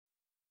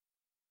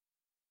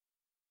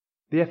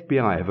The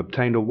FBI have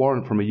obtained a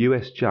warrant from a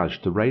US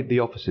judge to raid the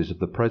offices of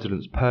the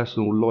president's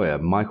personal lawyer,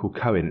 Michael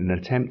Cohen, in an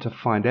attempt to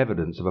find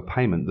evidence of a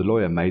payment the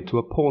lawyer made to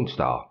a porn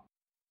star.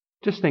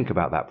 Just think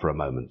about that for a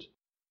moment.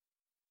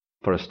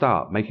 For a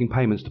start, making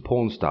payments to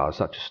porn stars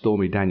such as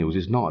Stormy Daniels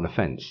is not an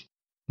offence,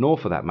 nor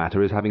for that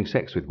matter is having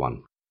sex with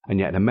one, and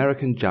yet an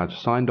American judge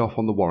signed off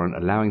on the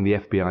warrant allowing the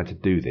FBI to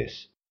do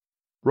this.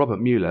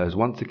 Robert Mueller has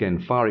once again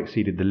far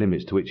exceeded the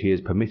limits to which he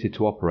is permitted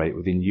to operate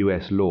within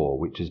US law,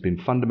 which has been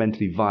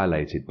fundamentally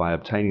violated by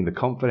obtaining the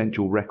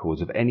confidential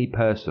records of any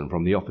person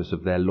from the office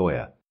of their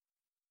lawyer.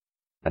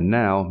 And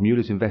now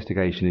Mueller's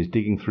investigation is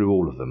digging through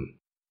all of them.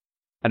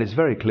 And it's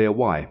very clear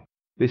why.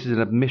 This is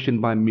an admission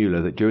by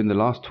Mueller that during the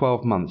last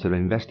 12 months of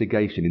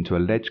investigation into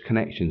alleged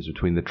connections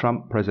between the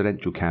Trump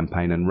presidential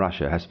campaign and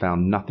Russia has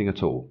found nothing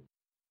at all.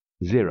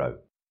 Zero.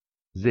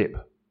 Zip.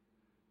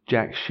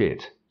 Jack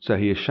shit. So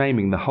he is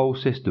shaming the whole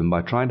system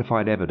by trying to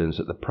find evidence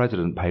that the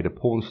president paid a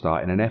porn star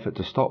in an effort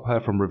to stop her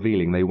from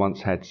revealing they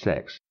once had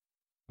sex,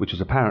 which was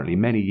apparently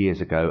many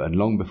years ago and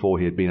long before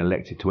he had been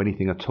elected to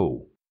anything at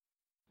all.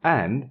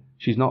 And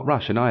she's not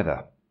Russian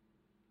either.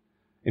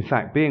 In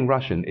fact, being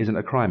Russian isn't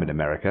a crime in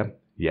America,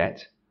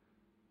 yet.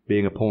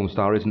 Being a porn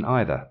star isn't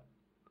either.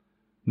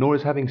 Nor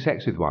is having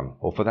sex with one,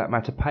 or for that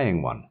matter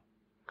paying one.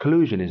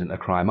 Collusion isn't a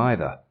crime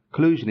either.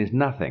 Collusion is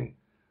nothing.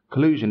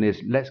 Collusion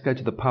is, let's go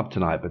to the pub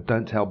tonight but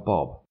don't tell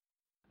Bob.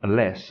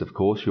 Unless, of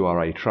course, you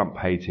are a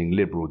Trump-hating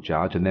liberal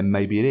judge, and then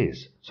maybe it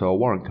is, so a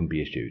warrant can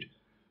be issued.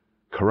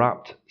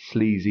 Corrupt,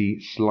 sleazy,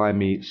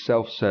 slimy,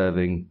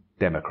 self-serving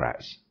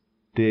Democrats.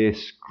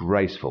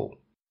 Disgraceful.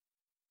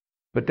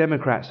 But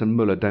Democrats and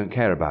Mueller don't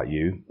care about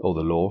you, or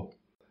the law.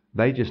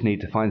 They just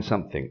need to find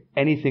something,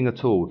 anything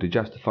at all, to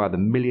justify the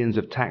millions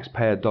of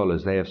taxpayer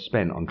dollars they have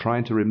spent on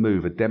trying to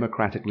remove a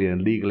democratically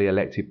and legally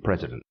elected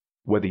president,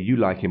 whether you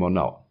like him or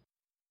not.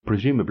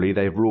 Presumably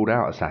they've ruled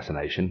out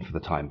assassination for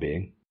the time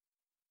being.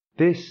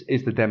 This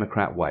is the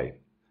Democrat way.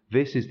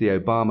 This is the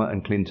Obama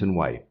and Clinton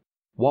way.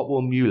 What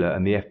will Mueller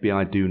and the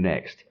FBI do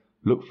next?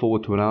 Look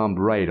forward to an armed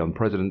raid on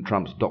President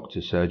Trump's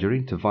doctor's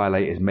surgery to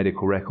violate his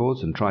medical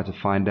records and try to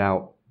find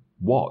out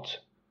what?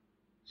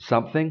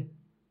 Something?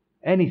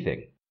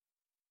 Anything?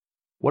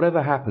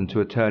 Whatever happened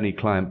to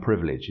attorney-client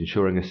privilege,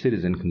 ensuring a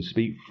citizen can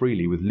speak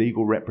freely with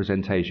legal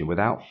representation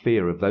without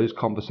fear of those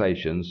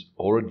conversations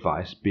or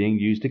advice being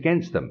used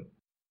against them?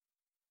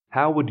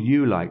 How would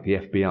you like the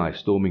FBI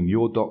storming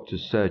your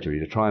doctor's surgery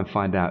to try and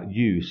find out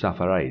you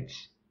suffer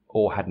AIDS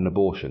or had an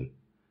abortion?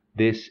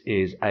 This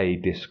is a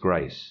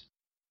disgrace.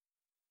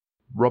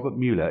 Robert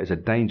Mueller is a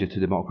danger to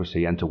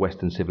democracy and to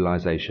Western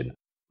civilization.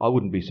 I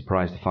wouldn't be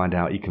surprised to find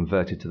out he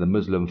converted to the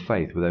Muslim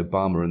faith with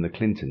Obama and the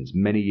Clintons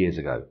many years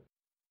ago.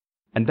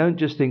 And don't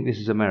just think this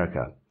is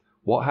America.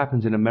 What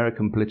happens in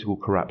American political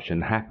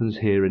corruption happens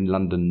here in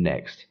London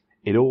next.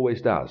 It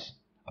always does,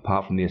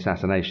 apart from the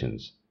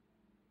assassinations.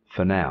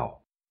 For now.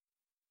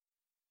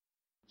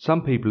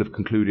 Some people have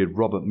concluded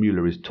Robert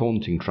Mueller is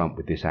taunting Trump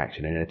with this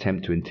action in an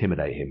attempt to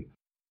intimidate him.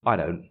 I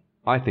don't.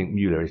 I think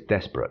Mueller is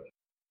desperate.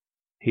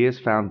 He has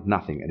found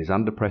nothing and is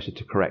under pressure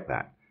to correct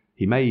that.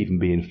 He may even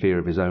be in fear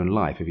of his own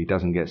life if he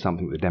doesn't get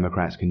something the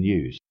Democrats can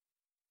use.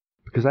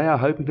 Because they are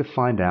hoping to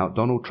find out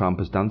Donald Trump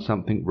has done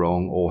something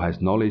wrong or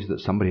has knowledge that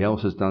somebody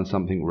else has done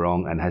something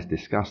wrong and has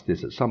discussed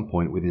this at some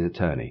point with his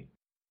attorney.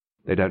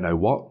 They don't know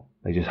what.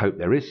 They just hope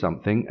there is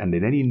something, and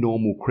in any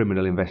normal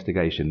criminal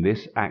investigation,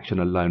 this action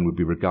alone would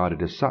be regarded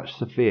as such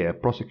severe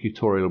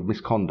prosecutorial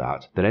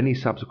misconduct that any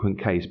subsequent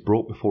case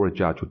brought before a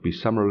judge would be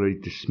summarily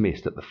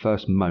dismissed at the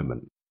first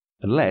moment.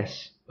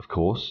 Unless, of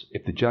course,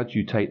 if the judge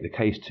you take the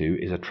case to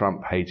is a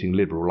Trump-hating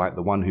liberal like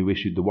the one who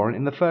issued the warrant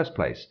in the first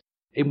place,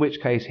 in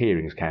which case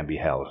hearings can be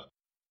held.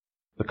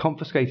 The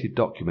confiscated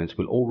documents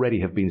will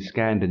already have been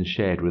scanned and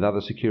shared with other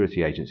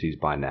security agencies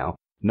by now,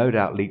 no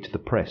doubt leaked to the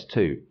press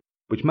too,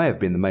 which may have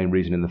been the main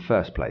reason in the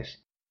first place.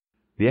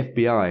 The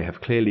FBI have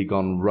clearly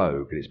gone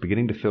rogue, and it's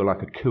beginning to feel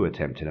like a coup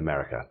attempt in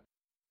America.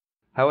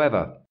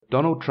 However,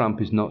 Donald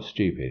Trump is not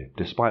stupid,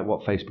 despite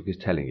what Facebook is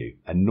telling you,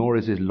 and nor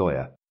is his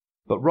lawyer.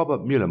 But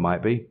Robert Mueller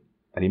might be,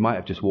 and he might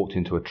have just walked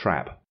into a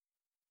trap.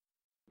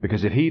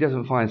 Because if he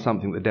doesn't find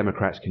something the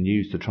Democrats can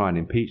use to try and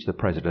impeach the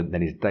president,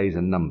 then his days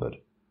are numbered.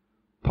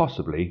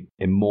 Possibly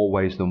in more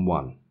ways than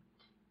one.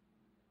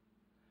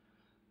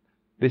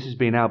 This has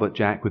been Albert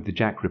Jack with the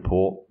Jack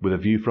Report with a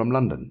view from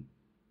London.